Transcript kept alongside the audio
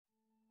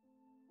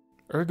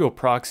Ergo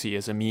Proxy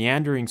is a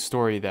meandering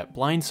story that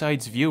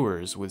blindsides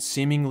viewers with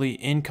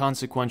seemingly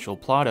inconsequential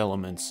plot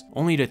elements,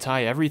 only to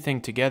tie everything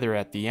together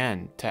at the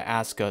end to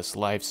ask us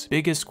life's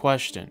biggest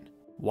question: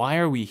 why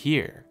are we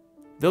here?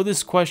 Though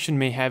this question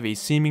may have a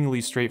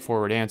seemingly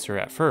straightforward answer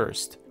at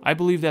first, I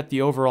believe that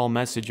the overall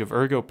message of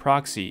Ergo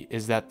Proxy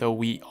is that though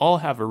we all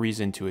have a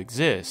reason to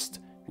exist,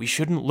 we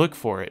shouldn't look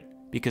for it,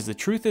 because the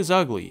truth is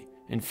ugly,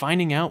 and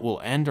finding out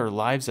will end our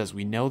lives as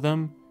we know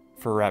them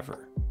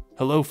forever.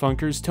 Hello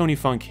Funkers, Tony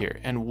Funk here,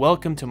 and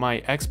welcome to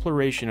my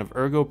exploration of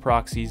Ergo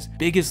Proxy's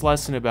biggest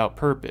lesson about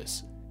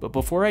purpose. But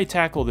before I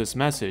tackle this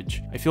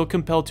message, I feel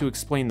compelled to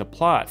explain the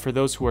plot for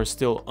those who are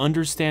still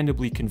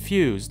understandably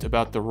confused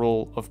about the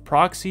role of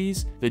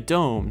Proxies, the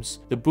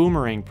Domes, the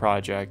Boomerang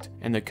Project,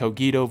 and the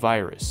Cogito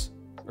virus.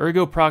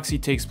 Ergo Proxy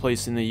takes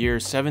place in the year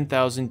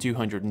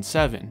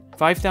 7207,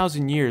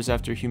 5,000 years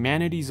after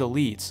humanity's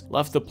elites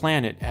left the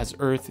planet as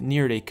Earth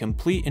neared a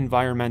complete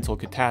environmental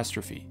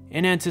catastrophe.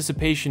 In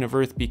anticipation of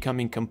Earth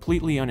becoming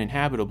completely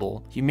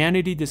uninhabitable,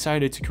 humanity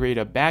decided to create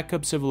a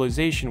backup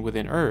civilization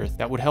within Earth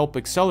that would help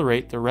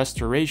accelerate the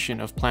restoration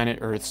of planet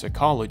Earth's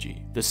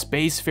ecology. The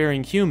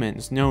spacefaring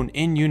humans, known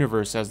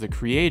in-universe as the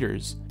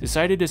Creators,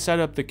 decided to set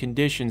up the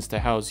conditions to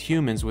house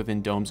humans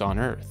within domes on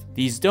Earth.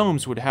 These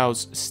domes would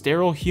house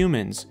sterile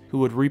humans who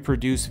would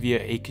reproduce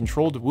via a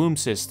controlled womb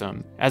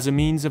system as a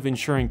means of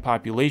ensuring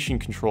population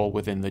control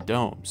within the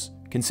domes.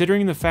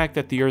 Considering the fact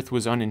that the Earth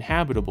was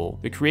uninhabitable,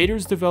 the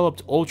creators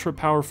developed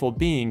ultra-powerful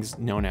beings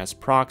known as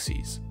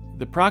Proxies.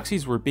 The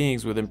Proxies were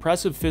beings with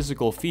impressive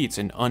physical feats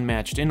and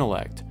unmatched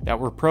intellect that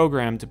were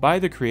programmed by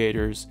the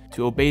creators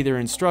to obey their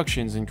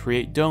instructions and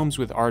create domes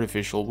with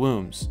artificial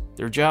wombs.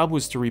 Their job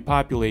was to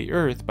repopulate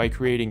Earth by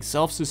creating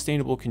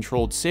self-sustainable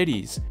controlled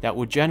cities that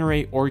would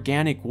generate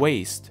organic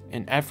waste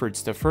in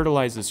efforts to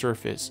fertilize the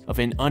surface of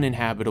an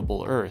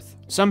uninhabitable Earth.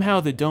 Somehow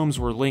the domes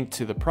were linked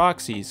to the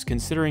Proxies,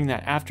 considering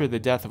that after the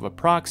death of a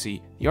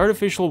Proxy, the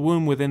artificial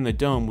womb within the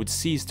dome would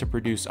cease to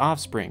produce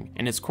offspring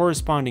and its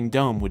corresponding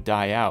dome would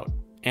die out.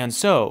 And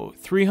so,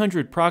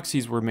 300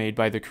 Proxies were made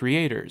by the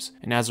creators,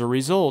 and as a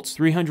result,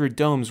 300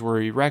 domes were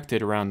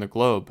erected around the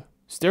globe.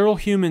 Sterile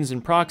humans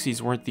and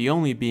Proxies weren't the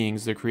only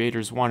beings the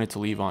creators wanted to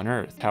leave on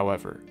Earth,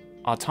 however.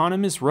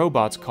 Autonomous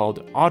robots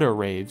called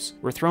Autoreivs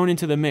were thrown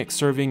into the mix,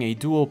 serving a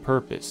dual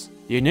purpose.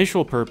 The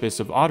initial purpose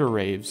of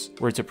Autoreivs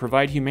were to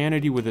provide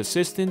humanity with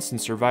assistance in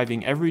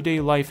surviving everyday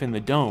life in the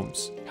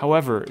domes.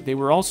 However, they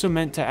were also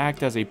meant to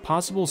act as a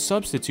possible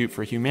substitute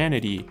for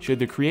humanity should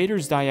the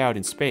creators die out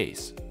in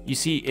space. You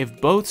see,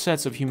 if both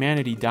sets of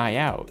humanity die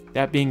out,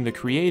 that being the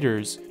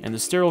creators and the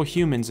sterile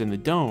humans in the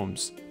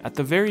domes, at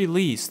the very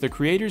least, the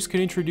creators could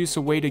introduce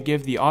a way to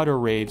give the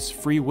Autoreivs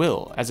free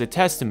will as a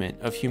testament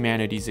of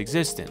humanity's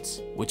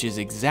existence, which is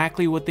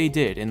exactly what they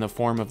did in the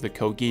form of the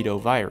Cogito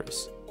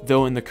virus.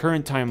 Though in the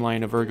current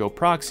timeline of Ergo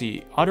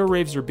Proxy,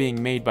 Autoreivs are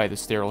being made by the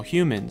sterile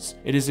humans,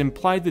 it is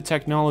implied the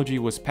technology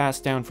was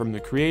passed down from the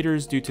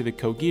creators due to the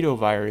Cogito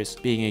virus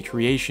being a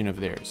creation of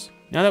theirs.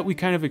 Now that we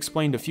kind of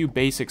explained a few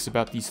basics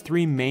about these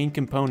three main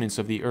components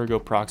of the Ergo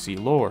Proxy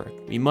lore,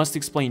 we must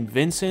explain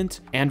Vincent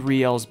and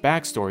Raul's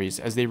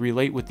backstories as they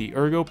relate with the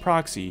Ergo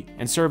Proxy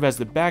and serve as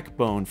the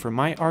backbone for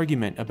my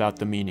argument about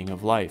the meaning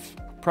of life.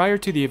 Prior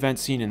to the event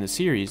seen in the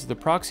series, the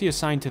Proxy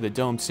assigned to the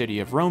domed city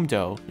of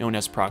Romdeau, known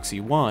as Proxy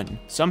One,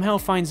 somehow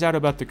finds out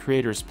about the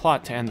creators'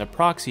 plot to end the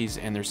Proxies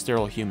and their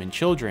sterile human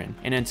children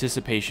in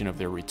anticipation of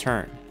their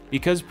return.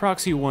 Because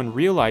Proxy One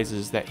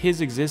realizes that his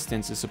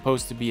existence is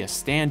supposed to be a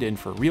stand-in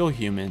for real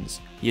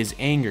humans, he is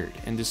angered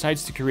and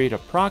decides to create a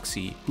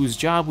Proxy whose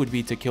job would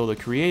be to kill the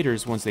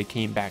creators once they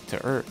came back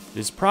to Earth.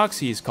 This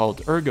Proxy is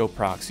called Ergo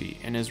Proxy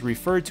and is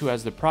referred to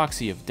as the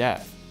Proxy of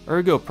Death.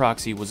 Ergo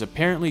Proxy was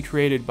apparently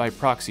created by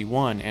Proxy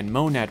One and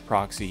Monad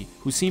Proxy,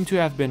 who seem to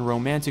have been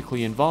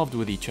romantically involved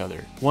with each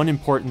other. One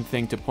important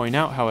thing to point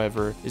out,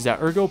 however, is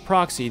that Ergo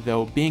Proxy,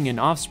 though being an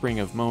offspring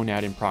of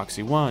Monad and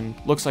Proxy One,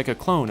 looks like a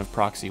clone of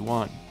Proxy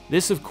One.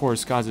 This of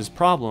course causes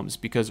problems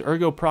because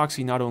Ergo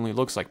Proxy not only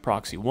looks like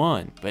Proxy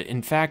One, but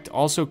in fact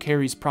also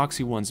carries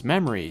Proxy One's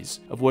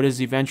memories of what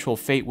his eventual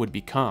fate would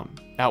become.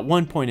 At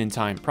one point in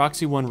time,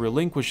 Proxy One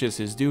relinquishes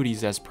his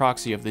duties as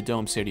Proxy of the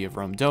dome city of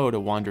Romdeau to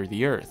wander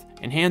the Earth,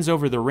 and hands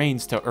over the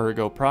reins to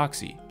Ergo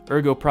Proxy.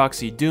 Ergo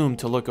Proxy, doomed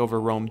to look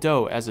over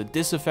Romdeau as a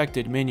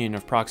disaffected minion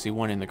of Proxy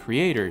One and the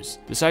creators,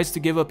 decides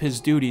to give up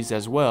his duties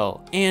as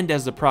well, and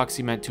as the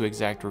Proxy meant to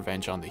exact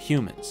revenge on the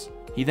humans.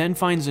 He then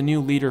finds a new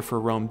leader for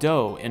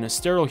Romdeau in a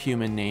sterile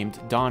human named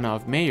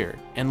Donov Mayer,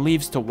 and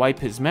leaves to wipe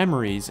his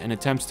memories and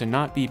attempts to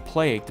not be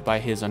plagued by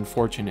his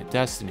unfortunate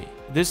destiny.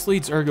 This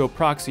leads Ergo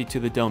Proxy to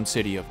the domed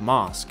city of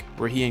Mosk,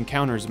 where he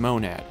encounters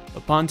Monad.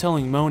 Upon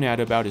telling Monad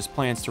about his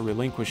plans to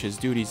relinquish his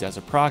duties as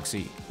a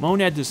Proxy,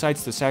 Monad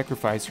decides to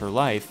sacrifice her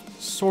life,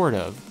 sort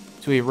of,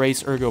 to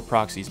erase Ergo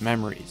Proxy's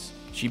memories.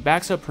 She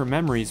backs up her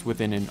memories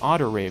within an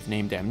Autoreiv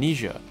named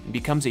Amnesia, and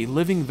becomes a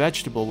living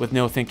vegetable with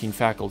no thinking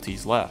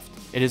faculties left.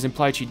 It is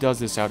implied she does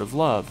this out of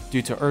love,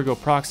 due to Ergo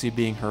Proxy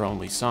being her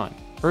only son.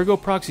 Ergo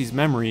Proxy's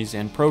memories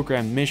and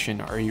programmed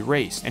mission are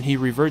erased, and he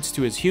reverts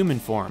to his human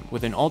form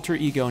with an alter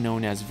ego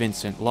known as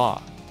Vincent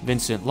Law.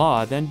 Vincent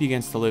Law then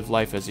begins to live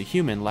life as a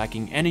human,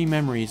 lacking any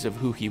memories of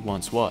who he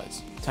once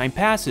was. Time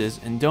passes,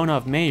 and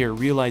Donov Mayer,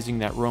 realizing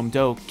that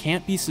Romdeau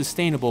can't be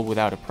sustainable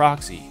without a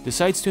proxy,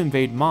 decides to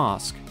invade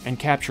Mosque and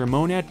capture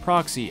Monad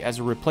Proxy as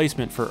a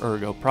replacement for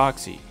Ergo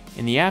Proxy.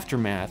 In the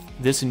aftermath,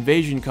 this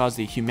invasion caused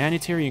a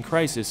humanitarian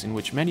crisis in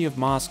which many of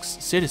Mosque's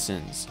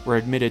citizens were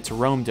admitted to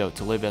Romdeau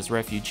to live as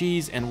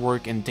refugees and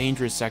work in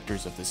dangerous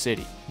sectors of the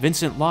city.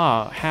 Vincent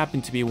Law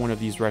happened to be one of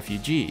these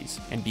refugees,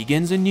 and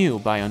begins anew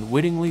by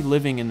unwittingly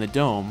living in the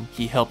dome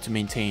he helped to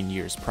maintain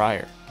years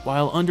prior.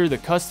 While under the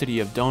custody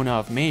of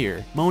Donov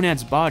Mayer,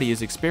 Monad's body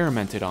is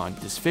experimented on,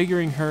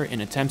 disfiguring her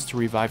in attempts to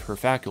revive her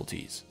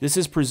faculties. This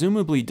is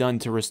presumably done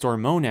to restore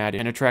Monad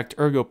and attract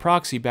Ergo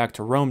Proxy back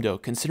to Romdeau,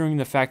 considering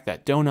the fact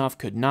that Donov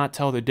could not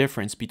tell the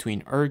difference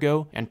between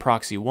Ergo and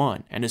Proxy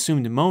One, and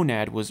assumed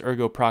Monad was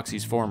Ergo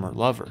Proxy's former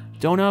lover.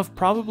 Donov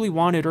probably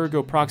wanted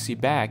Ergo Proxy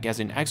back as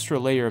an extra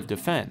layer of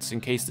defense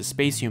in case the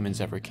space humans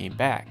ever came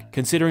back,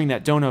 considering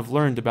that Donov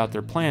learned about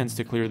their plans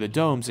to clear the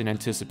domes in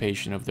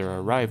anticipation of their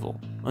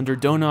arrival. Under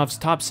Donov's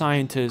top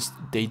scientist,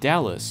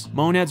 Daedalus,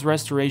 Monad's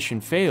restoration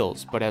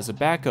fails, but as a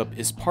backup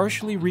is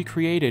partially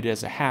recreated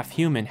as a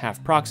half-human,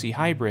 half-proxy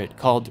hybrid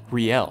called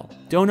Riel.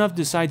 Donov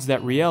decides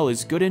that Riel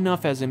is good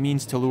enough as a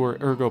means to lure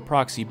Ergo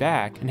Proxy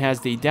back, and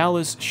has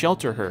Daedalus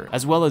shelter her,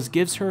 as well as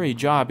gives her a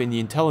job in the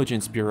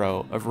intelligence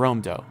bureau of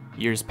Romdeau.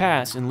 Years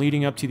pass, and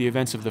leading up to the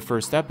events of the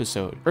first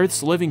episode,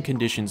 Earth's living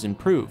conditions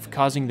improve,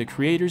 causing the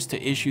creators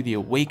to issue the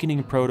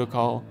Awakening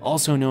Protocol,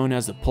 also known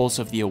as the Pulse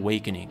of the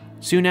Awakening.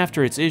 Soon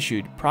after it's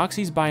issued,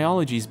 Proxy's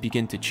biologies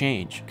begin to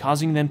change,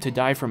 causing them to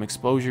die from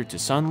exposure to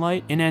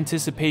sunlight in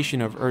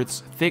anticipation of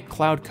Earth's thick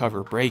cloud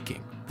cover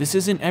breaking. This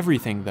isn't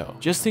everything though.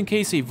 Just in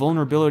case a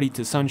vulnerability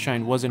to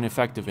sunshine wasn't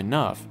effective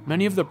enough,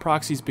 many of the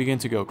proxies begin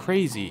to go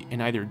crazy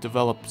and either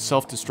develop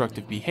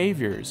self-destructive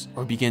behaviors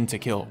or begin to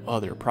kill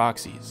other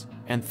proxies.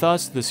 And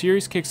thus, the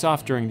series kicks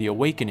off during the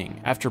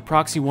Awakening, after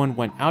Proxy One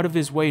went out of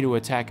his way to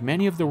attack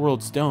many of the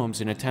world's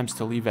domes in attempts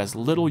to leave as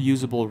little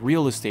usable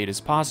real estate as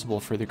possible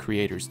for the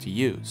creators to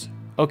use.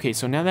 Okay,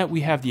 so now that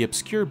we have the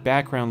obscure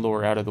background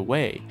lore out of the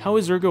way, how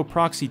is Ergo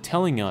Proxy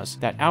telling us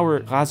that our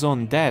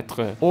raison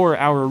d'être, or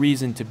our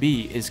reason to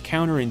be, is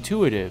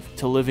counterintuitive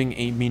to living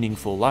a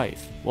meaningful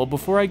life? Well,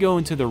 before I go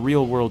into the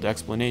real-world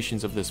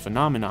explanations of this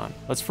phenomenon,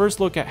 let's first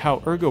look at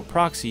how Ergo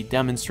Proxy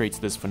demonstrates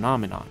this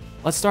phenomenon.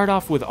 Let's start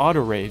off with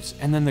Autoreivs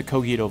and then the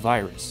cogito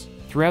virus.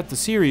 Throughout the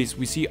series,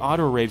 we see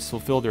Autoreivs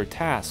fulfill their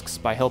tasks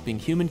by helping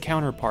human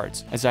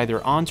counterparts as either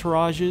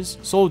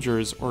entourages,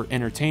 soldiers, or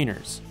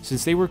entertainers.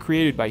 Since they were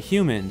created by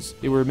humans,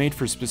 they were made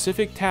for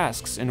specific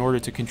tasks in order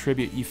to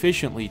contribute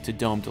efficiently to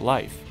domed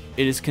life.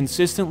 It is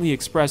consistently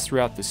expressed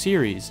throughout the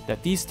series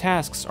that these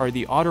tasks are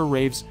the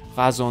Autoreivs'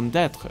 raison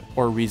d'être,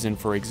 or reason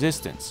for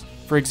existence.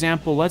 For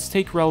example, let's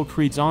take Raul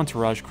Creed's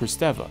entourage,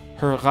 Kristeva.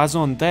 Her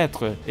raison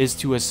d'être is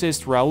to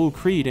assist Raul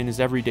Creed in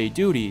his everyday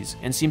duties,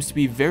 and seems to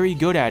be very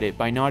good at it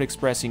by not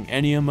expressing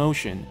any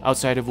emotion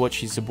outside of what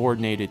she's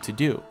subordinated to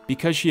do.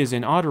 Because she is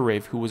an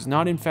Autoreiv who was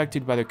not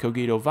infected by the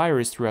cogito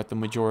virus throughout the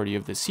majority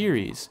of the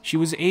series, she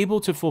was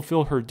able to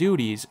fulfill her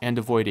duties and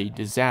avoid a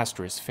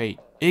disastrous fate.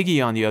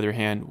 Iggy, on the other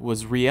hand,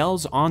 was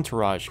Riel's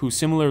entourage who,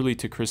 similarly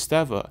to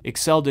Kristeva,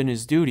 excelled in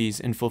his duties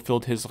and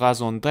fulfilled his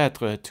raison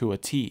d'être to a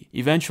T.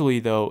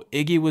 Eventually, though,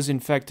 Iggy was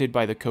infected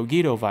by the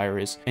cogito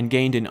virus and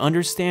gained an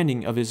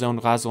understanding of his own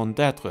raison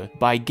d'être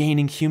by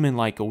gaining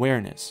human-like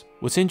awareness.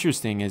 What's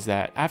interesting is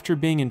that, after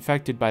being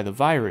infected by the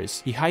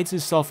virus, he hides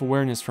his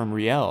self-awareness from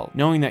Riel,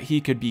 knowing that he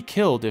could be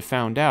killed if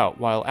found out,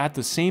 while at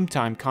the same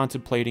time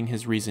contemplating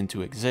his reason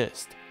to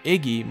exist.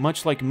 Iggy,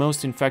 much like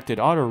most infected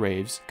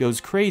Autoreivs,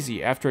 goes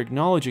crazy after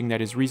acknowledging that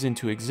his reason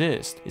to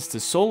exist is to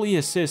solely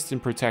assist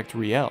and protect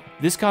Riel.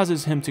 This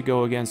causes him to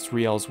go against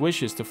Riel's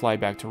wishes to fly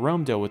back to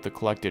Romdeau with the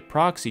collected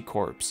Proxy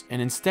Corps,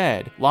 and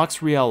instead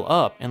locks Riel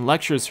up and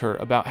lectures her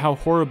about how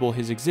horrible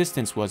his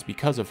existence was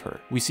because of her.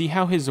 We see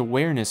how his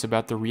awareness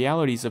about the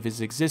realities of his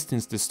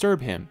existence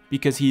disturb him,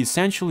 because he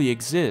essentially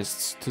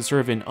exists to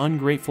serve an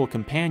ungrateful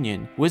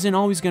companion who isn't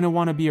always going to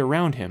want to be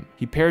around him.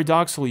 He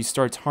paradoxically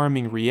starts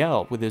harming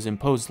Riel with his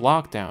imposed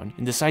lockdown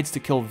and decides to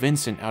kill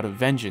Vincent out of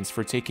vengeance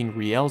for taking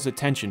Riel's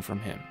attention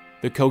from him.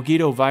 The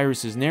cogito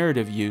virus's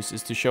narrative use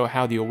is to show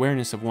how the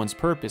awareness of one's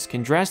purpose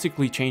can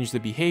drastically change the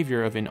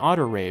behavior of an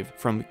Autoreiv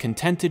from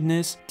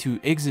contentedness to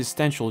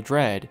existential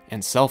dread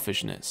and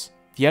selfishness.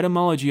 The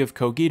etymology of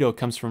cogito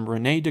comes from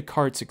René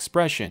Descartes'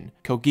 expression,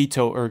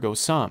 cogito ergo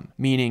sum,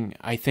 meaning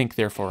I think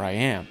therefore I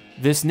am.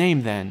 This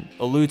name, then,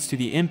 alludes to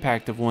the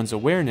impact of one's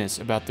awareness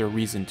about their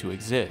reason to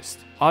exist.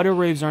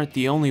 Autoreivs aren't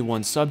the only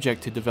ones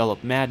subject to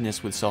develop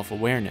madness with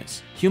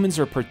self-awareness. Humans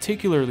are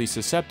particularly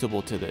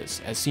susceptible to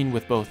this, as seen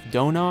with both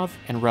Donov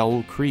and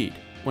Raul Creed.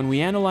 When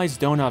we analyze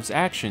Donov's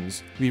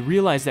actions, we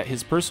realize that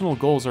his personal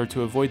goals are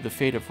to avoid the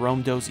fate of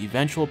Romdeau's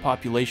eventual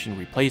population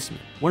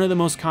replacement. One of the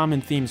most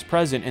common themes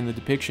present in the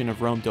depiction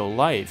of Romdeau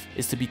life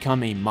is to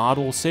become a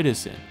model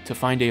citizen, to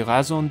find a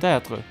raison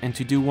d'être, and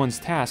to do one's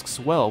tasks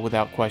well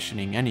without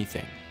questioning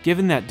anything.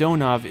 given that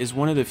Donov is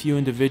one of the few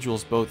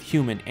individuals, both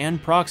human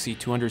and proxy,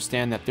 to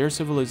understand that their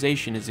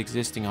civilization is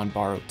existing on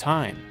borrowed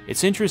time.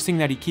 It's interesting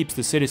that he keeps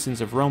the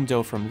citizens of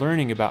Romdeau from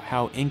learning about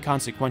how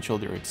inconsequential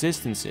their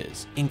existence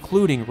is,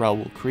 including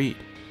Raul Creed.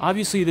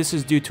 Obviously, this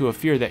is due to a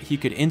fear that he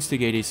could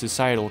instigate a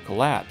societal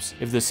collapse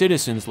if the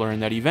citizens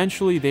learn that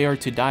eventually they are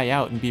to die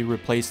out and be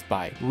replaced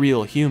by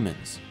real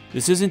humans.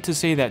 This isn't to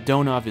say that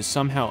Donov is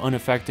somehow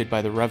unaffected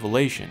by the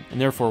revelation,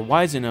 and therefore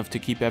wise enough to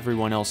keep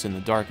everyone else in the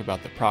dark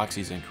about the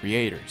proxies and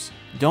creators.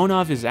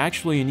 Donov is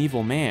actually an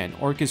evil man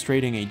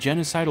orchestrating a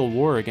genocidal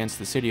war against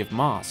the city of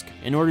Mosque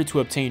in order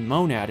to obtain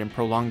Monad and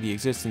prolong the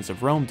existence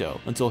of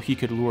Romdeau until he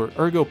could lure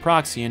Ergo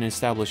Proxy and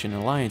establish an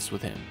alliance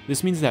with him.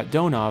 This means that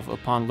Donov,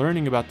 upon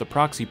learning about the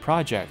Proxy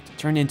Project,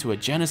 turned into a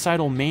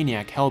genocidal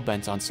maniac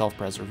hellbent on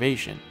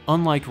self-preservation,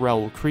 unlike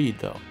Raul Creed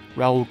though.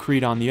 Raul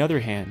Creed, on the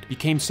other hand,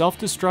 became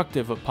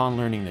self-destructive upon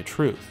learning the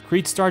truth.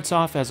 Creed starts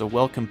off as a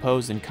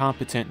well-composed and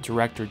competent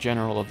Director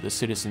General of the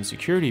Citizen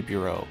Security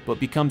Bureau,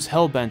 but becomes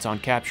hell-bent on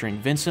capturing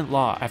Vincent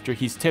Law after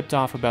he's tipped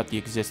off about the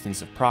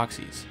existence of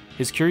proxies.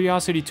 His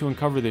curiosity to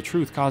uncover the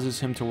truth causes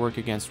him to work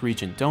against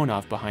Regent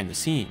Donov behind the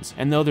scenes,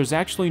 and though there's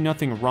actually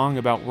nothing wrong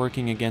about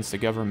working against the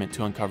government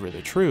to uncover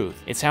the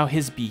truth, it's how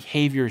his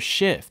behavior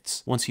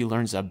shifts once he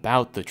learns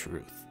about the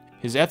truth.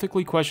 His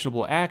ethically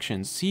questionable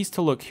actions cease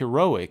to look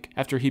heroic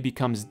after he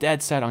becomes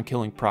dead set on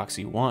killing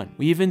Proxy One.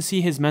 We even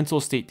see his mental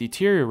state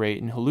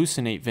deteriorate and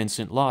hallucinate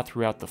Vincent Law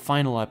throughout the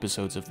final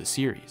episodes of the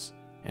series.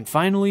 And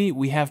finally,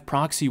 we have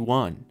Proxy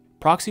One.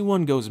 Proxy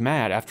One goes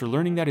mad after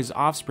learning that his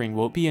offspring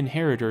won't be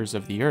inheritors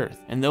of the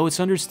Earth, and though it's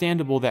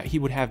understandable that he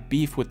would have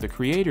beef with the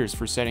creators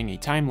for setting a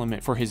time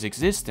limit for his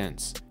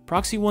existence,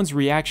 Proxy One's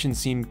reactions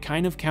seem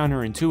kind of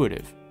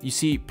counterintuitive. You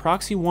see,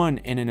 Proxy One,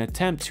 in an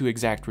attempt to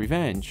exact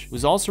revenge,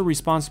 was also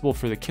responsible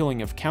for the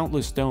killing of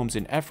countless domes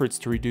in efforts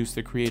to reduce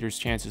the creator's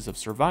chances of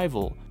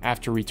survival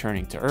after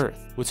returning to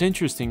Earth. What's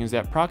interesting is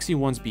that Proxy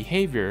One's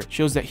behavior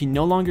shows that he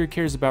no longer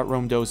cares about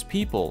Romdeau's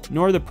people,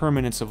 nor the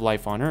permanence of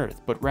life on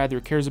Earth, but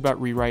rather cares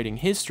about rewriting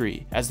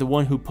history as the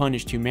one who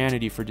punished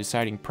humanity for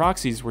deciding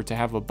proxies were to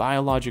have a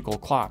biological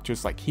clock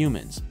just like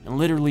humans, and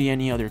literally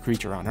any other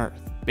creature on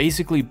Earth.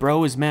 Basically,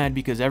 bro is mad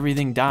because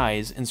everything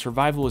dies and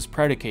survival is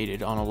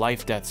predicated on a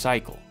life-death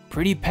cycle.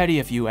 Pretty petty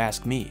if you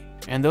ask me.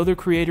 And though the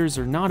creators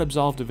are not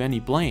absolved of any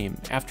blame,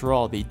 after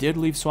all they did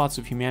leave swaths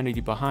of humanity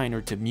behind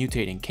or to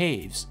mutate in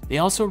caves, they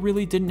also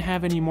really didn't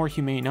have any more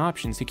humane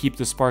options to keep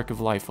the spark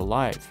of life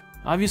alive.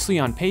 Obviously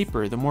on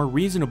paper, the more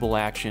reasonable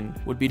action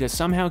would be to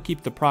somehow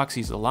keep the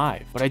proxies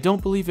alive, but I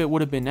don't believe it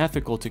would have been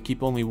ethical to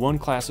keep only one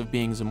class of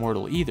beings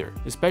immortal either,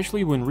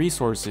 especially when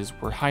resources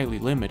were highly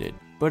limited.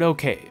 But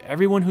okay,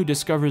 everyone who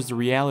discovers the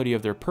reality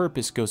of their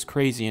purpose goes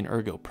crazy in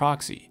Ergo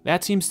Proxy.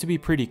 That seems to be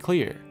pretty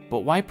clear, but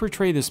why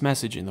portray this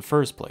message in the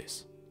first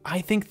place? I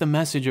think the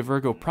message of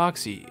Ergo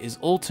Proxy is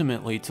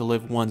ultimately to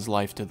live one's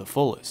life to the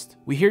fullest.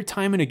 We hear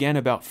time and again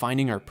about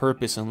finding our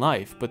purpose in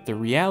life, but the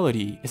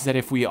reality is that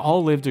if we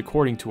all lived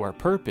according to our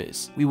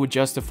purpose, we would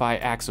justify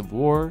acts of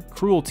war,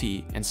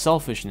 cruelty, and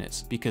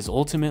selfishness, because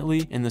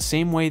ultimately, in the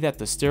same way that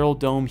the sterile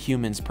dome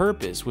human's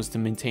purpose was to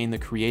maintain the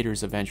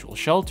creator's eventual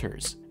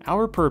shelters,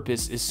 our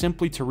purpose is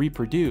simply to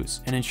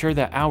reproduce and ensure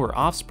that our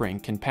offspring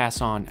can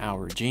pass on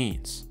our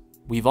genes.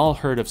 We've all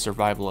heard of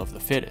survival of the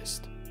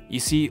fittest. You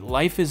see,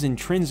 life is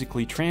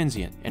intrinsically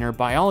transient, and our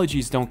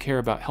biologies don't care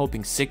about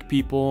helping sick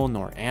people,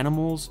 nor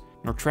animals,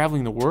 nor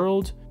traveling the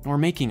world, nor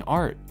making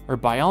art. Our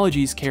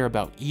biologies care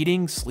about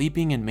eating,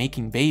 sleeping, and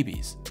making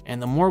babies.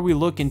 And the more we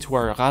look into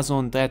our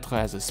raison d'etre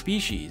as a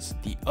species,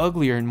 the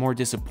uglier and more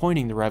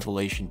disappointing the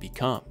revelation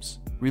becomes.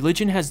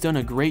 Religion has done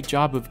a great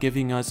job of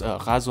giving us a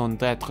raison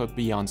d'etre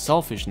beyond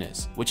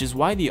selfishness, which is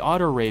why the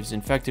Autoreivs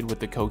infected with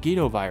the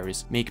cogito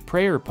virus make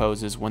prayer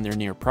poses when they're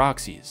near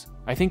proxies.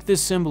 I think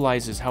this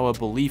symbolizes how a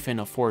belief in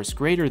a force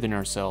greater than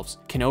ourselves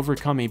can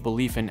overcome a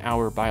belief in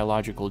our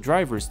biological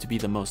drivers to be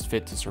the most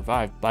fit to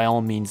survive by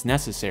all means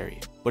necessary.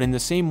 But in the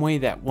same way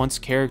that once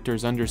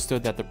characters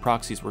understood that the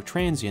proxies were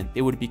transient,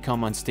 they would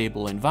become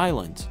unstable and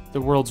violent, the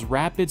world's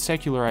rapid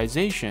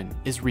secularization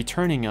is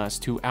returning us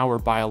to our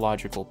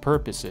biological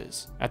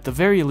purposes. At the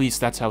very least,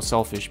 that's how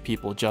selfish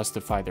people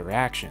justify their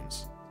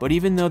actions. But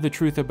even though the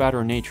truth about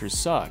our nature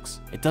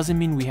sucks, it doesn't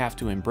mean we have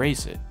to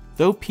embrace it.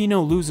 Though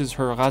Pino loses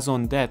her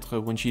raison d'etre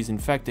when she's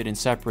infected and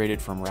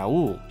separated from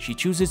Raul, she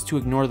chooses to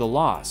ignore the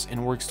loss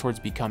and works towards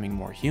becoming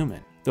more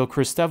human. Though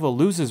Kristeva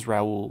loses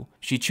Raul,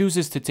 she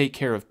chooses to take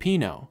care of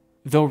Pino.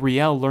 Though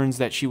Riel learns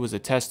that she was a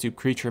test tube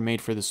creature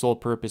made for the sole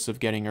purpose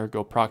of getting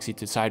Ergo Proxy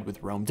to side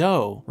with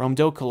Romdeau,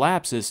 Romdeau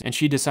collapses and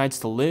she decides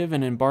to live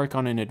and embark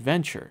on an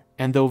adventure.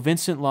 And though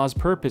Vincent Law's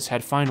purpose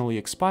had finally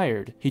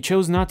expired, he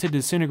chose not to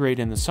disintegrate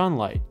in the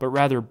sunlight, but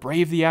rather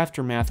brave the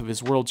aftermath of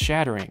his world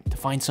shattering to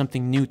find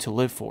something new to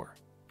live for.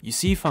 You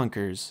see,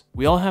 Funkers,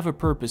 we all have a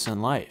purpose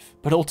in life,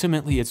 but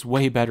ultimately it's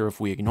way better if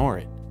we ignore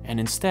it, and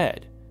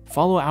instead,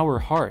 follow our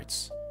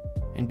hearts,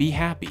 and be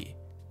happy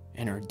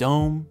in our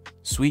dome,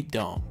 sweet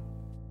dome.